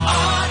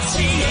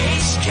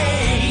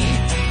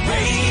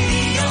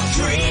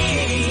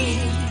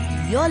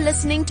You're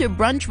listening to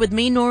Brunch with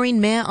me, Noreen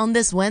Mayer, on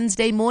this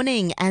Wednesday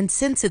morning. And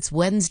since it's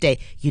Wednesday,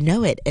 you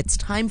know it. It's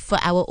time for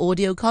our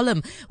audio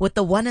column with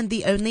the one and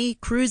the only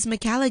Cruzanne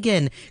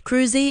Macalligan.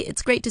 Cruzy,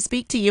 it's great to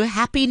speak to you.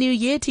 Happy New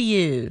Year to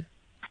you.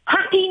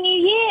 Happy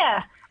New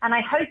Year! And I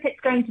hope it's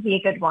going to be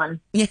a good one.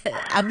 Yeah,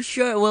 I'm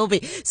sure it will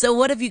be. So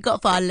what have you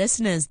got for our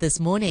listeners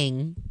this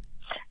morning?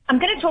 I'm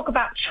going to talk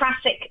about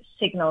traffic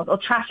signals, or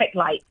traffic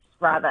lights,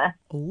 rather.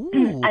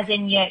 Ooh. As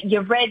in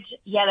your red,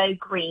 yellow,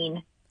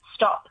 green,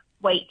 stop,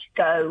 wait,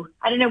 go.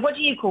 I don't know, what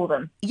do you call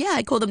them? Yeah,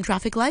 I call them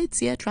traffic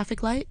lights. Yeah,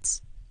 traffic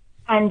lights.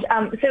 And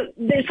so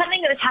there's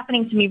something that was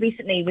happening to me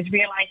recently, was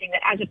realizing that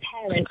as a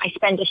parent, I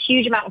spend a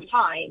huge amount of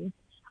time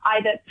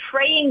either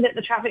praying that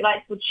the traffic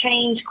lights will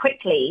change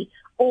quickly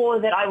or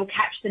that I will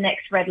catch the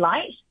next red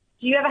light.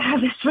 Do you ever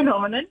have this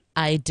phenomenon?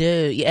 I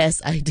do.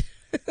 Yes, I do.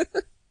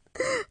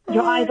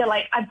 You're either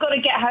like, I've got to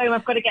get home,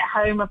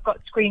 I've got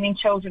screaming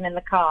children in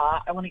the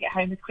car, I want to get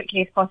home as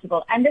quickly as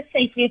possible and as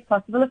safely as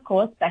possible, of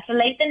course, better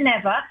late than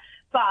never.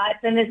 But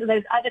then there's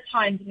those other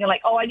times when you're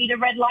like, oh, I need a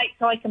red light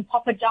so I can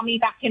pop a dummy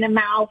back in a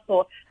mouth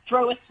or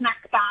throw a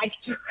snack bag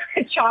to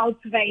a child's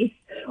face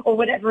or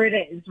whatever it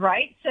is,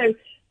 right? So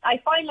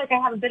I find like I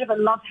have a bit of a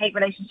love-hate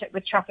relationship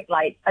with traffic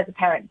lights as a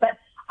parent, but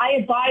I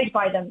abide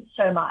by them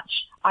so much.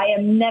 I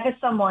am never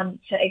someone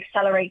to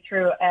accelerate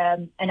through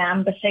an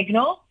amber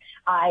signal.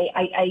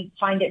 I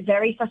find it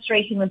very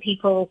frustrating when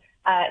people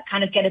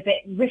kind of get a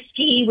bit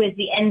risky with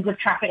the ends of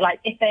traffic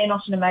lights if they're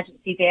not an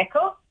emergency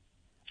vehicle.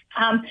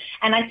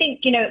 And I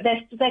think, you know,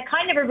 they're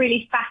kind of a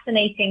really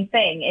fascinating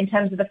thing in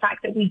terms of the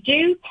fact that we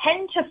do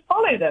tend to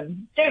follow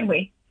them, don't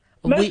we?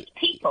 Most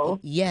people.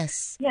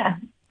 Yes. Yeah.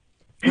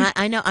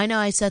 I know.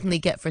 I certainly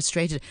get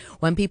frustrated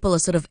when people are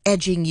sort of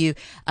edging you,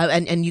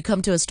 and you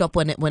come to a stop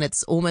when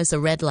it's almost a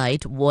red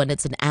light, when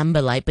it's an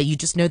amber light, but you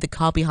just know the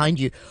car behind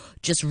you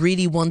just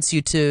really wants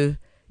you to,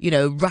 you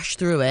know, rush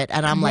through it.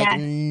 And I'm like,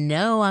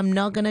 no, I'm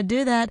not going to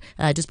do that.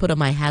 I just put on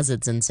my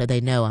hazards, and so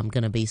they know I'm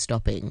going to be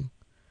stopping.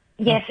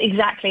 Yes,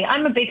 exactly.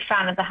 I'm a big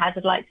fan of the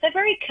hazard lights. They're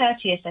very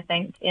courteous, I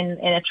think, in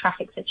a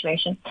traffic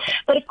situation.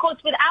 But of course,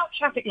 without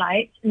traffic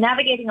lights,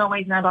 navigating our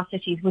ways around our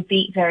cities would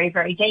be very,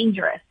 very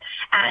dangerous.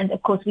 And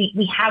of course, we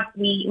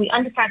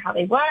understand how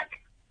they work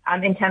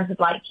in terms of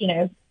like, you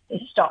know,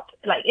 stop.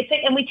 Like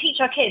and we teach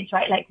our kids,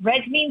 right? Like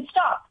red means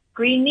stop,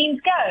 green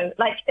means go.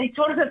 Like it's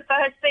one of the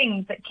first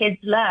things that kids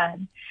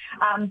learn.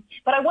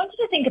 But I wanted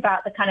to think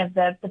about the kind of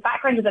the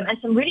background of them and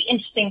some really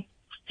interesting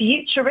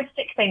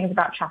futuristic things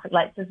about traffic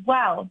lights as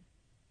well.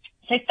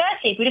 So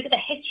firstly, if we look at the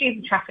history of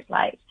the traffic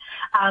light,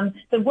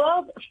 the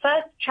world's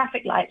first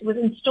traffic light was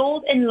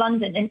installed in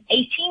London in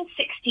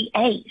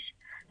 1868.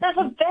 That's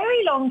a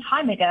very long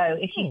time ago,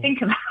 if you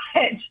think about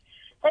it.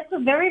 That's a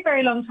very,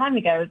 very long time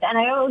ago. And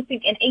I always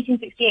think in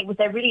 1868, was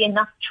there really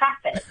enough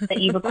traffic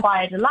that you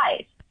required a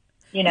light?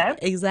 You know?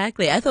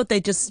 Exactly. I thought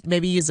they'd just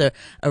maybe use a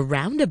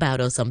roundabout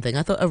or something.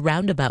 I thought a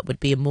roundabout would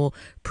be a more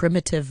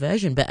primitive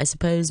version, but I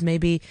suppose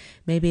maybe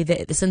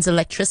since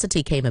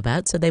electricity came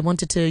about, so they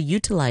wanted to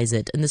utilize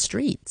it in the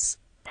streets.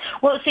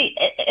 Well, see,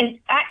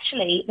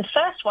 actually, the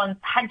first one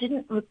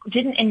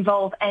didn't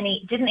include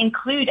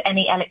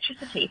any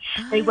electricity.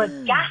 They were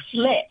gas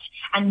lit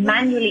and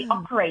manually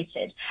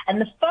operated, and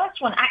the first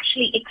one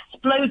actually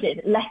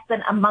exploded less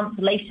than a month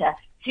later,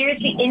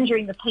 seriously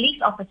injuring the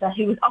police officer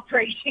who was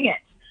operating it.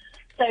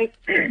 So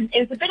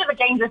it was a bit of a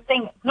dangerous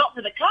thing, not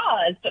for the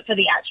cars, but for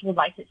the actual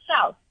light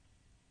itself.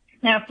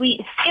 Now, if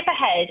we skip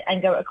ahead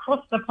and go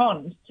across the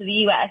pond to the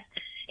US,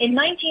 in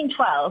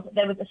 1912,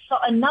 there was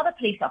another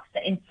police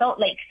officer in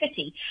Salt Lake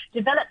City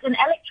developed an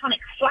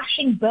electronic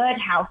flashing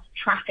birdhouse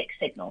traffic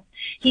signal.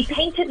 He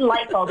painted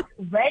light bulbs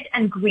red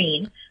and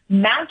green,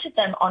 mounted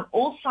them on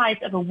all sides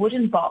of a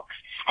wooden box,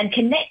 and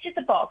connected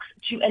the box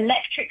to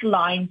electric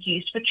lines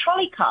used for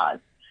trolley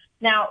cars.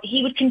 Now,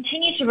 he would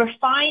continue to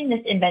refine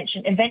this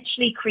invention,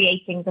 eventually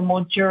creating the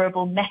more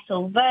durable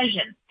metal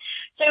version.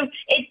 So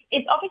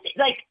it's obviously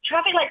like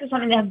traffic lights are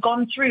something that have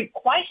gone through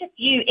quite a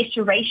few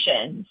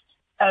iterations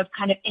of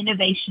kind of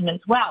innovation as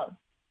well.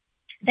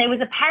 There was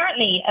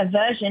apparently a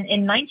version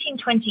in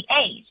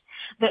 1928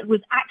 that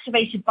was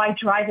activated by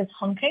drivers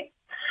honking.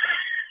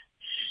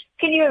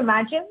 Can you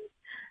imagine?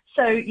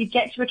 So you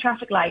get to a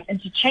traffic light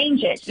and to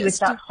change it, you would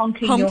start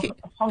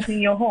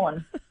honking your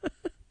horn.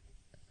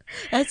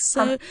 That's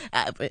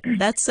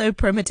so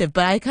primitive,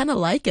 but I kind of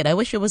like it. I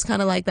wish it was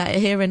kind of like that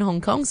here in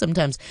Hong Kong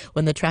sometimes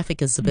when the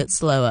traffic is a bit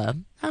slower.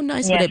 How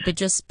nice would it be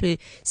just be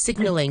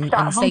signaling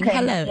and saying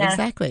hello? Yeah.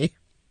 Exactly.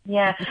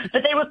 Yeah,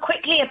 but they were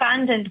quickly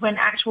abandoned when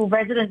actual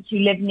residents who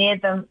lived near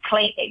them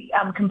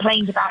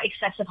complained about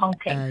excessive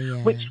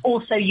honking, which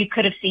also you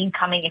could have seen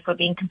coming if we're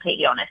being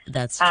completely honest.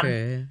 That's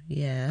true,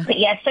 yeah. But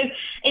yeah, so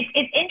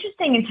it's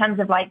interesting in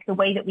terms of like the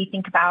way that we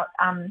think about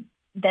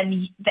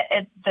the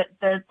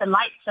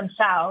lights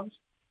themselves.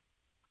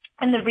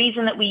 and the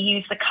reason that we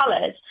use the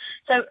colors.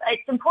 So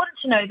it's important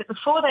to know that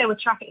before there were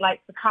traffic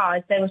lights for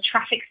cars, there were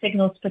traffic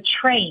signals for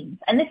trains.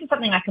 And this is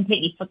something I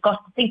completely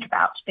forgot to think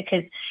about,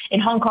 because in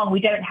Hong Kong, we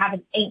don't have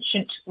an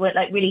ancient,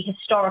 like really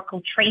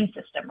historical train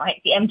system,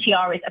 right? The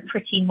MTR is a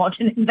pretty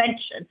modern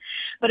invention.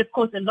 But of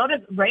course, a lot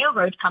of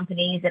railroad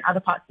companies in other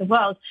parts of the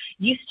world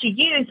used to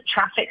use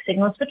traffic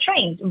signals for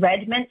trains.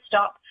 Red meant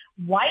stop,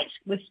 white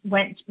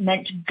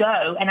meant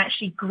go, and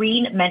actually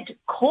green meant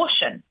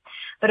caution.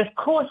 But of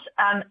course,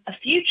 a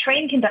few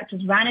train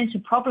conductors ran into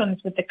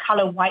problems with the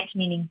color white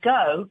meaning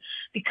go,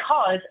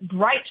 because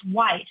bright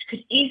white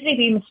could easily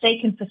be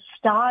mistaken for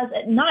stars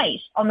at night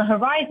on the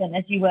horizon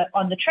as you were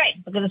on the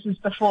train, because this was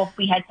before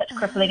we had such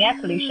crippling air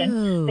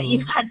pollution that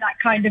you had that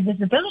kind of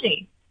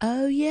visibility.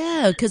 Oh,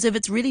 yeah, because if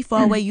it's really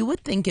far away, you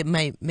would think it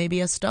may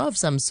be a star of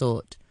some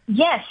sort.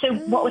 Yes, so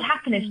what would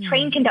happen is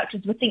train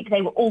conductors would think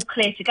they were all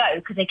clear to go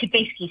because they could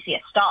basically see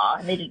a star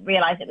and they didn't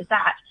realize it was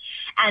that.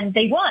 And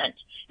they weren't.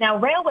 Now,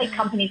 railway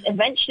companies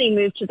eventually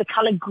moved to the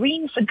color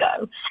green for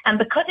go. And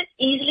because it's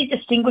easily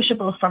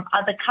distinguishable from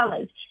other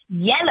colors,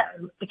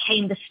 yellow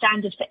became the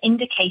standard for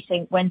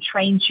indicating when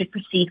trains should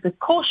proceed with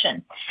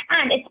caution.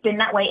 And it's been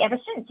that way ever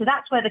since. So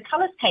that's where the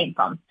colors came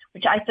from,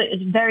 which I thought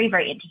was very,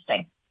 very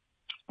interesting.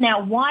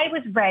 Now, why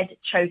was red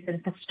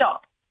chosen for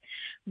stop?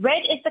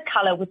 Red is the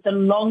color with the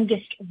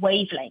longest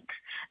wavelength.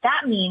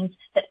 That means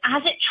that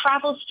as it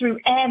travels through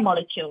air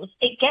molecules,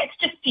 it gets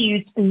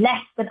diffused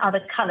less than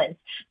other colors,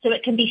 so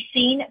it can be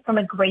seen from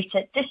a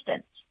greater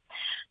distance.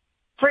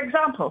 For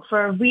example,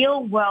 for a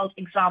real-world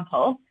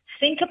example,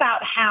 think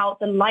about how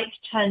the light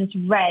turns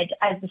red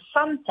as the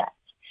sun sets.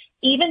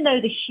 Even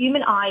though the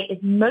human eye is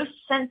most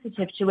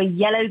sensitive to a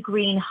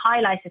yellow-green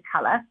highlighter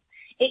color,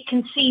 it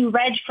can see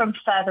red from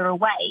further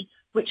away,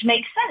 which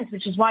makes sense,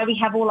 which is why we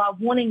have all our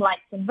warning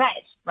lights in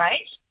red,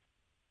 right?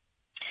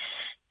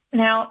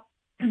 Now,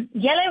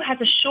 yellow has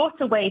a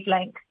shorter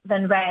wavelength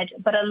than red,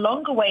 but a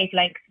longer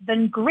wavelength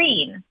than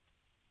green.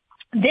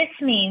 This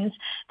means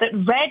that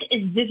red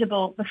is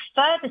visible the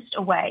furthest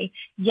away,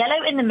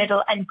 yellow in the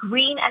middle, and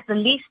green at the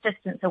least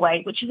distance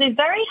away, which is a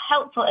very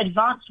helpful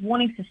advanced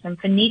warning system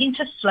for needing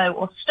to slow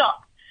or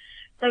stop.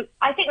 So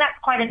I think that's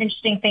quite an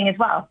interesting thing as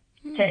well.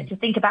 To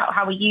think about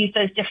how we use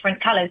those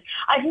different colors.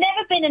 I've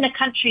never been in a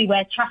country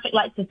where traffic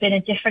lights have been a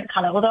different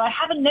color, although I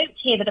have a note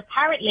here that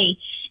apparently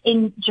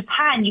in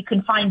Japan you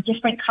can find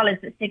different colors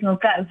that signal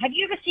go. Have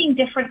you ever seen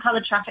different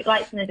colored traffic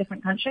lights in a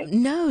different country?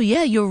 No,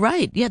 yeah, you're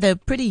right. Yeah, they're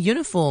pretty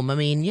uniform. I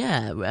mean,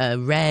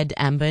 red,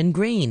 amber, and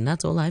green.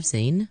 That's all I've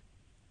seen.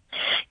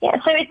 Yeah,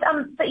 so it's,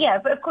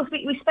 but of course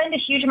we spend a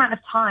huge amount of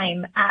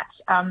time at,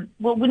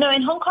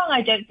 in Hong Kong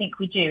I don't think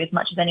we do as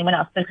much as anyone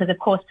else, because of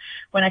course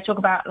when we talk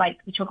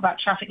about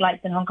traffic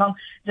lights in Hong Kong,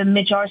 the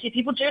majority of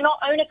people do not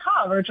own a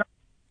car or a drive.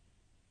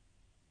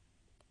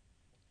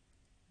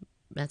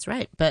 That's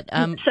right, but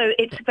so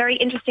it's very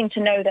interesting to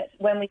know that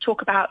when we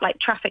talk about like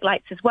traffic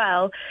lights as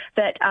well,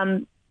 that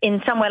in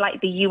somewhere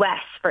like the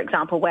US, for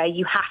example, where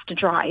you have to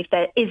drive,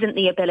 there isn't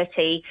the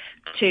ability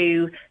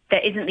to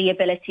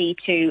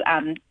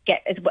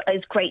get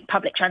as great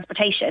public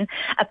transportation.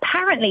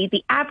 Apparently,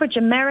 the average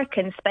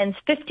American spends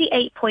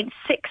 58.6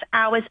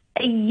 hours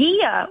a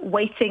year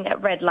waiting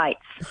at red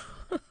lights.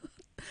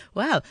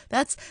 Wow,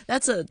 that's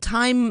a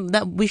time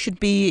that we should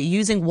be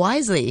using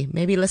wisely.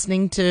 Maybe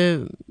listening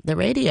to the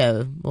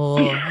radio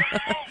or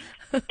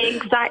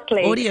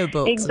exactly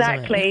audiobooks.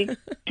 Exactly.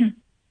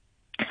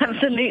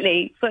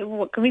 Absolutely. So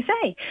what can we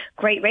say?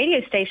 Great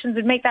radio stations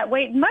would make that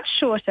wait much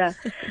shorter.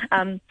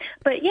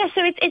 But yeah,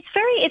 so it's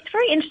very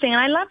interesting, and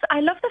I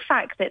love the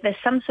fact that there's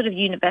some sort of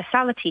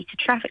universality to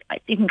traffic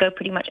lights. You can go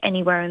pretty much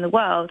anywhere in the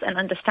world and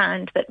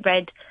understand that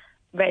red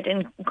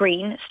and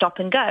green, stop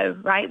and go,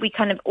 right? We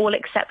kind of all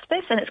accept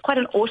this, and it's quite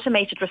an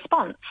automated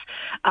response.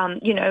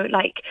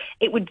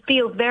 It would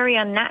feel very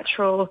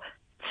unnatural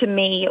to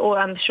me, or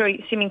I'm sure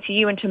seeming to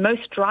you and to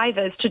most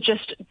drivers, to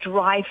just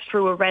drive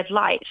through a red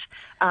light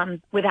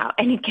without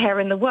any care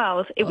in the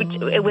world.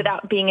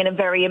 Without being in a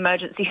very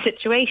emergency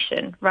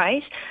situation,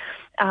 right?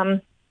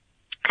 And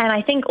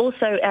I think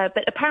also,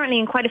 but apparently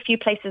in quite a few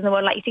places in the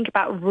world, like you think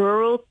about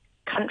rural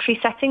country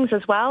settings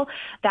as well,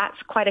 that's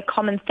quite a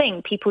common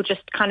thing. People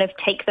just kind of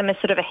take them as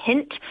sort of a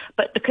hint,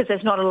 but because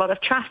there's not a lot of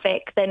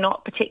traffic, they're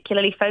not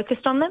particularly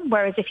focused on them.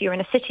 Whereas if you're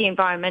in a city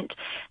environment,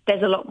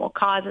 there's a lot more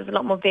cars, there's a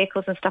lot more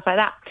vehicles and stuff like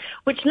that,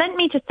 which led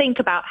me to think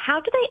about how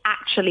do they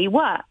actually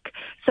work?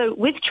 So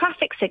with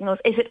traffic signals,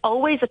 is it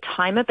always a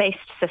timer-based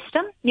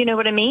system? You know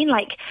what I mean?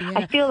 Like, yeah.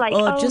 I feel like...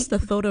 just the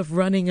thought of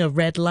running a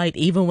red light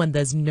even when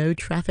there's no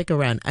traffic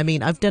around. I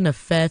mean, I've done a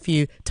fair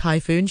few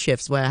typhoon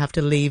shifts where I have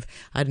to leave,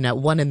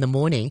 1 in the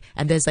morning,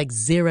 and there's like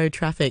zero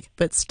traffic,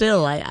 but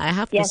still I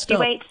have to stop. You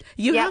wait.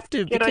 You have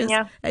to, because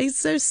it's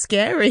so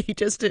scary. It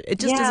just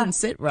doesn't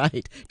sit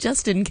right,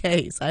 just in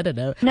case. I don't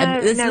know. No,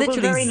 and there's literally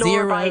we're very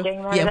zero.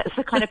 law-abiding, right? That's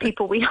the kind of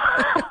people we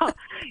are.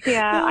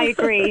 Yeah, I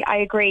agree.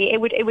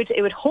 It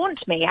would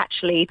haunt me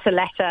actually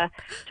to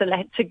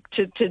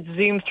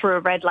zoom through a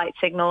red light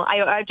signal.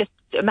 I just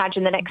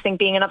imagine the next thing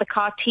being another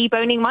car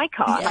T-boning my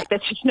car. Yeah. Like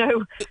there's just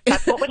no,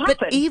 that's what would happen.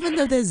 But even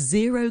though there's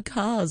zero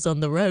cars on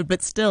the road,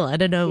 but still, I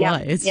don't know Yeah, why.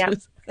 It's yeah.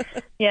 just...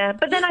 Yeah,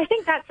 but then I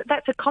think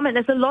that's a common.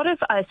 There's a lot of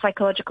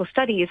psychological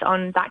studies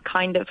on that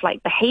kind of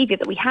like behavior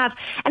that we have,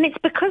 and it's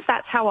because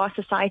that's how our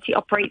society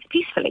operates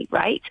peacefully,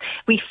 right?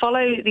 We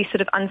follow these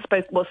sort of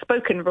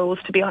spoken rules,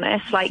 to be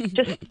honest. Like,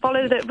 just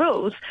follow the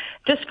rules.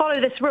 Just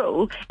follow this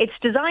rule. It's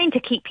designed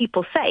to keep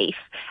people safe,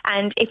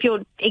 and if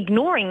you're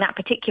ignoring that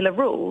particular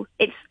rule,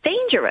 it's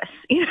dangerous.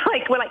 You know,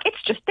 like we're like,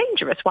 it's just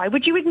dangerous. Why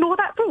would you ignore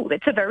that rule?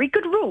 It's a very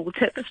good rule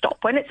to stop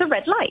when it's a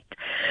red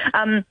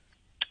light.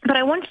 But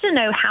I wanted to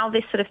know how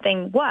this sort of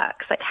thing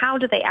works. Like, how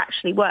do they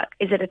actually work?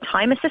 Is it a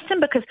timer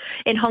system? Because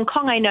in Hong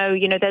Kong, I know,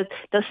 you know,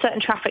 there's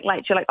certain traffic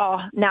lights. You're like, oh,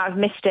 now I've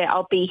missed it.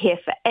 I'll be here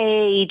for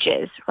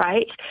ages,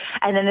 right?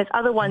 And then there's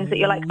other ones that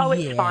you're like, oh,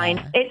 it's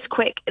fine. It's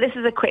quick. This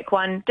is a quick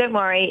one. Don't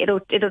worry. It'll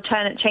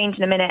change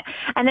in a minute.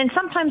 And then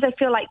sometimes I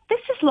feel like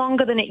this is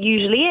longer than it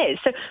usually is.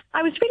 So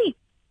I was really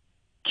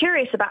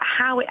curious about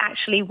how it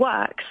actually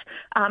works.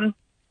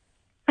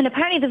 And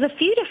apparently there's a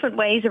few different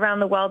ways around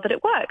the world that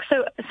it works.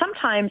 So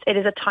sometimes it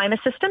is a timer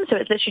system, so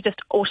it's literally just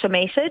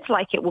automated,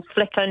 like it will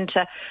flick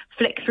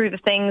through the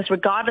things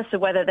regardless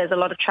of whether there's a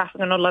lot of traffic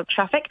or not a lot of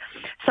traffic.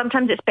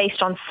 Sometimes it's based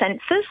on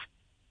sensors.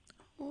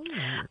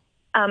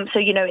 So,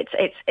 you know,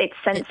 it's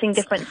sensing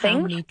different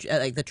things.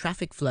 Like the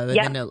traffic flow.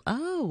 And then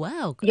oh,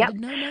 wow. I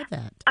did not know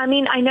that. I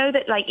mean, I know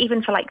that like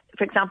even for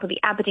for example, the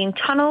Aberdeen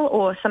Tunnel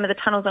or some of the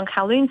tunnels on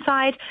Kowloon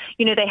side,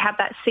 you know, they have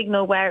that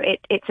signal where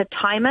it's a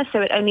timer.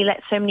 So it only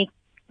lets so many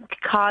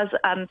cars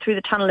through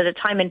the tunnel at a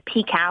time in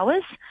peak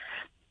hours.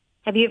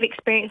 Have you ever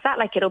experienced that?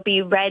 Like it'll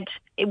be red.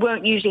 It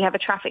won't usually have a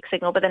traffic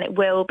signal, but then it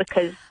will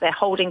because they're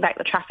holding back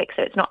the traffic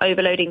so it's not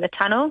overloading the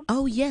tunnel.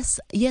 Oh, yes.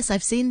 Yes,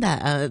 I've seen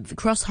that. The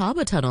Cross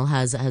Harbour Tunnel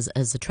has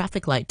a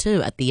traffic light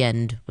too at the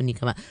end when you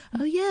come out.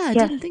 Oh, yeah, I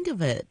didn't think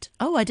of it.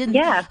 Oh, I didn't.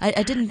 Yeah.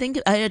 I didn't think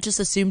I just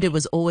assumed it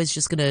was always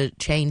just going to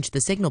change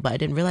the signal, but I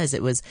didn't realize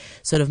it was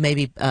sort of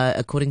maybe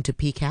according to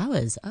peak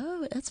hours.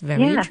 Oh, that's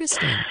very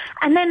interesting.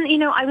 And then, you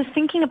know, I was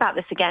thinking about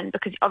this again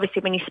because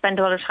obviously when you spend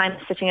a lot of time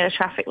sitting at a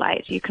traffic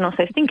light, you can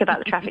also think about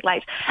the traffic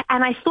lights.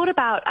 And I thought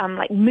about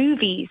like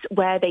movies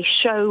where they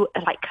show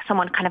like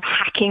someone kind of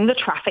hacking the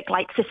traffic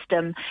light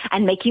system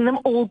and making them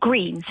all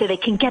green so they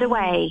can get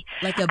away,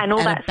 like and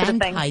all that bank sort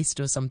of thing. heist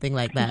or something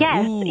like that.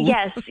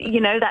 Yes. You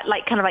know, that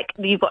like kind of like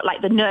you've got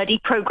like the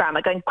nerdy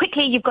programmer going,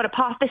 quickly, you've got to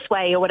pass this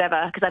way or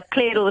whatever because I've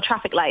cleared all the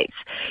traffic lights,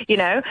 you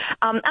know.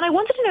 And I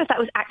wanted to know if that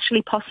was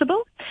actually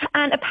possible.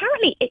 And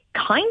apparently it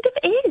kind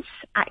of is,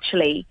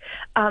 actually.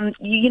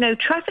 You know,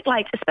 traffic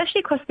lights,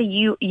 especially across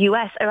the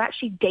US, are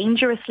actually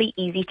dangerously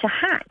easy to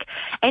hack.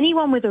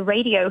 Anyone with a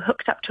radio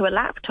hooked up to a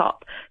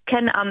laptop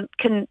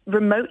can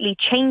remotely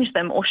change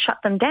them or shut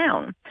them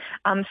down.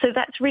 So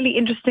that's really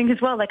interesting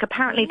as well. Like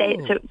apparently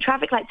so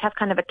traffic lights have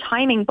kind of a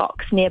timing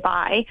box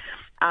nearby.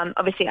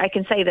 Obviously, I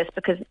can say this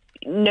because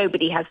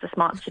nobody has the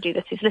smarts to do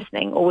this who's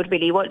listening or would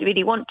really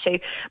want to.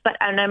 But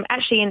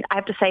actually, I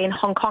have to say, in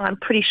Hong Kong, I'm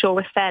pretty sure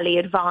we're fairly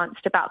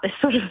advanced about this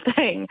sort of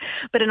thing.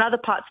 But in other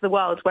parts of the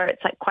world where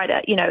it's like quite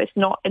a, you know, it's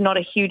not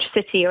a huge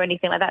city or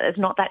anything like that, there's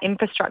not that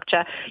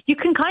infrastructure, you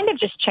can kind of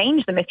just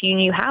change them if you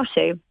knew how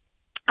to.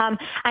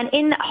 And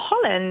in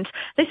Holland,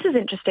 this is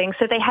interesting.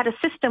 So they had a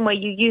system where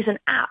you use an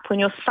app when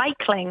you're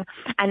cycling,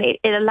 and it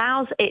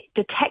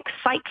detects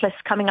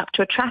cyclists coming up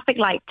to a traffic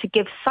light to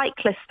give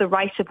cyclists the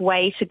right of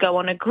way to go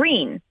on a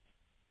green,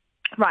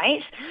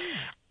 right?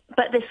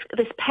 But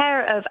this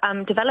pair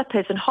of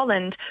developers in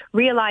Holland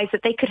realized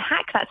that they could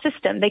hack that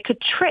system. They could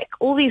trick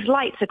all these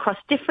lights across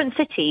different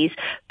cities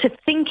to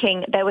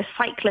thinking there were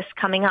cyclists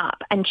coming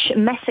up and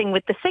messing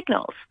with the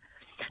signals.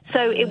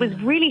 So it was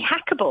really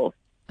hackable.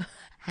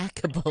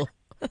 Hackable.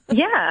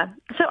 Yeah.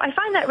 So I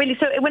find that really,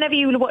 so whenever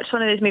you watch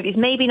one of those movies,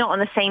 maybe not on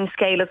the same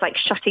scale as like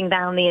shutting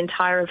down the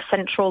entire of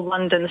central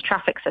London's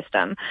traffic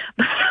system,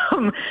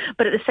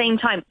 but at the same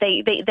time,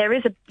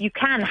 you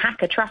can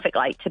hack a traffic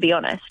light, to be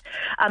honest.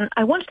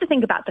 I wanted to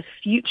think about the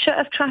future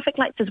of traffic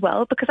lights as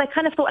well, because I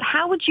kind of thought,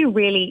 how would you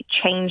really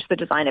change the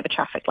design of a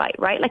traffic light,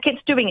 right? Like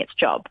it's doing its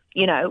job,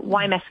 you know,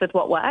 why mess with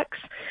what works?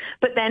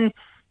 But then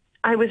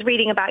I was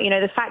reading about, you know,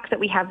 the fact that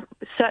we have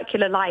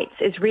circular lights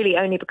is really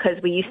only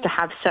because we used to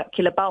have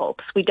circular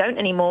bulbs. We don't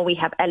anymore. We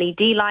have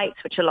LED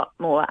lights, which are a lot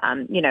more,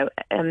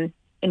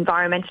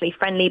 environmentally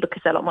friendly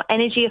because they're a lot more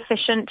energy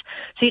efficient.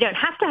 So you don't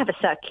have to have a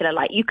circular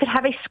light. You could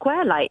have a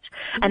square light.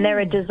 And there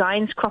are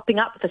designs cropping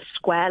up for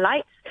square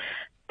lights.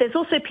 There's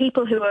also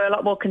people who are a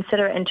lot more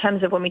considerate in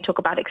terms of when we talk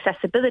about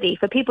accessibility.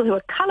 For people who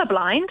are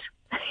colorblind,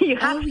 you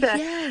have to...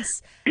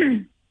 Yes.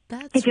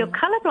 That's If you're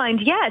right.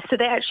 colorblind, so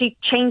they're actually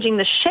changing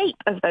the shape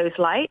of those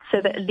lights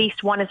so that at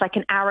least one is like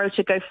an arrow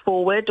to go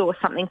forward or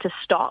something to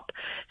stop,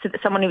 so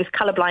that someone who is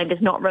colorblind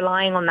is not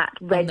relying on that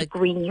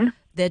red-green.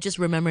 They're just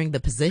remembering the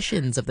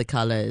positions of the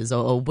colors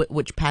or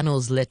which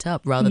panels lit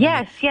up rather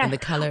Yes, than the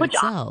color which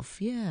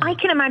itself. Yeah. I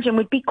can imagine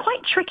would be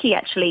quite tricky,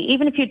 actually,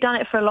 even if you'd done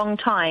it for a long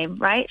time,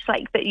 right? It's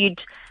like that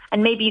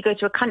and maybe you go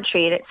to a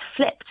country and it's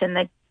flipped and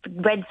the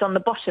red's on the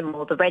bottom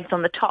or the red's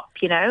on the top,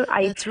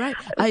 That's right.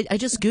 I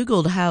just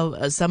Googled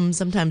how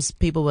sometimes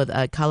people with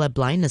color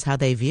blindness, how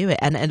they view it.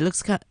 And it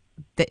looks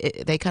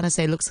they kind of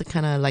say it looks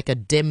kind of like a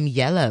dim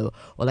yellow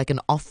or like an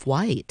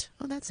off-white.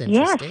 Oh, that's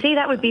interesting. Yeah, see,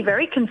 that would be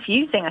very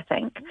confusing, I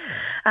think.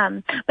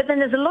 But then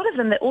there's a lot of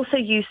them that also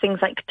use things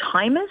like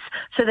timers.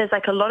 So there's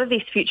like a lot of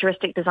these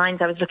futuristic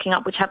designs I was looking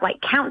up which have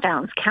like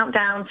countdowns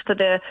for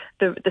the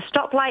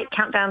stoplight,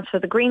 countdowns for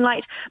the green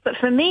light. But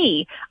for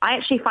me, I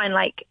actually find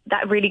like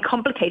that really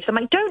complicated. I'm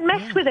like, don't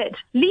mess with it.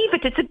 Leave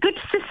it. It's a good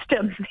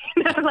system.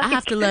 I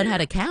have to learn how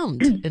to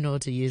count in order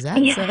to use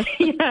that.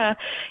 Yeah.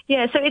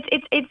 So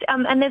it's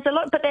and there's a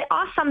lot, but there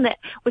are some that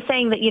were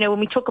saying that, when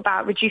we talk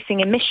about reducing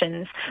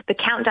emissions, the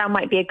countdown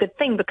might be a good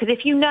thing, because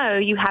if you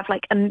have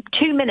like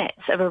 2 minutes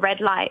of a red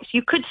light,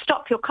 you could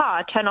stop your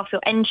car, turn off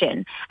your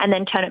engine, and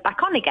then turn it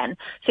back on again.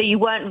 So you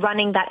weren't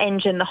running that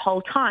engine the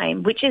whole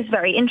time, which is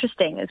very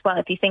interesting as well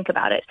if you think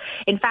about it.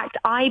 In fact,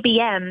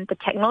 IBM, the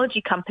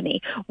technology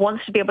company,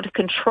 wants to be able to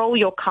control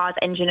your car's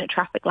engine at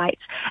traffic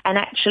lights and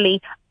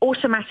actually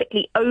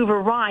automatically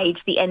override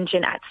the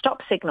engine at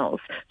stop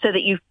signals so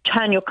that you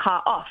turn your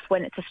car off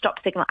when it's a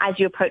stop signal as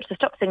you approach the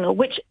stop signal,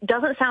 which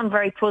doesn't sound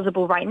very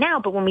plausible right now.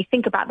 But when we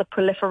think about the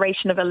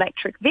proliferation of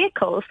electric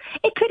vehicles,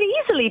 it could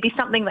easily be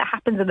something that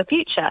happens in the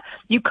future.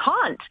 You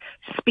can't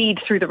speed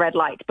through the red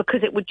light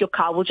because your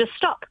car will just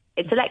stop.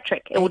 It's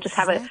electric. It will just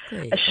have a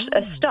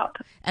stop.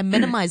 And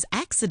minimize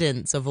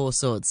accidents of all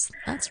sorts.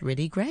 That's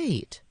really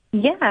great.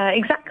 Yeah,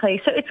 exactly.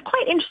 So it's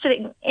quite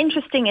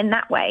interesting in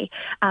that way.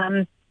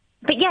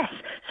 But yes,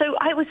 so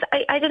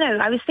I don't know,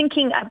 I was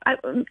thinking,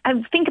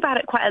 I think about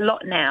it quite a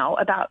lot now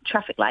about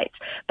traffic lights,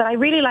 but I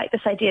really like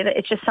this idea that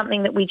it's just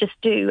something that we just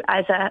do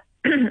as a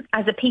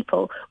as a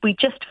people. We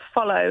just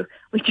follow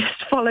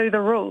the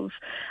rules.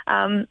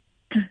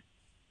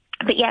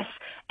 But yes,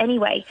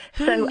 anyway,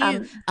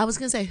 I was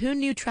going to say, who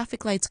knew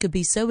traffic lights could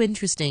be so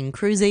interesting?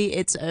 Cruzy,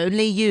 it's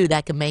only you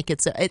that can make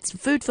it so. It's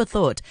food for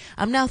thought.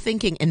 I'm now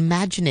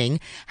imagining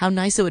how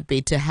nice it would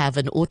be to have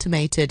an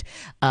automated,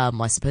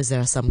 I suppose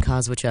there are some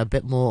cars which are a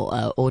bit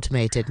more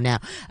automated now,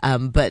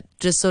 but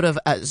just sort of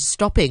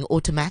stopping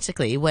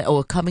automatically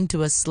or coming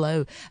to a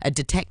slow,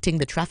 detecting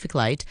the traffic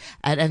light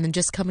and then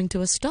just coming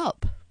to a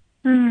stop.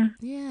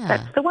 Yeah.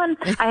 That's the one.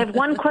 I have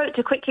one quote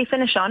to quickly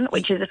finish on,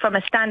 which is from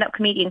a stand-up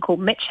comedian called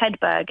Mitch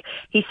Hedberg.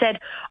 He said,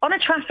 "On a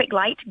traffic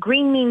light,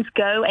 green means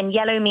go and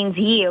yellow means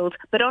yield.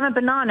 But on a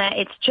banana,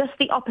 it's just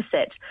the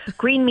opposite.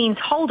 Green means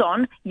hold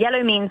on,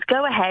 yellow means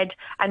go ahead,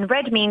 and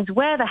red means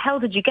where the hell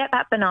did you get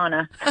that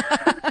banana?"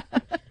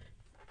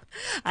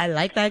 I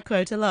like that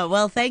quote a lot.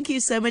 Well, thank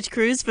you so much,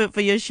 Cruz,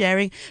 for your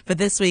sharing for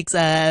this week's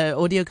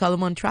audio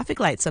column on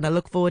traffic lights. And I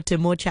look forward to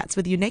more chats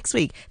with you next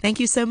week. Thank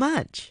you so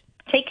much.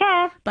 Take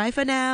care. Bye for now.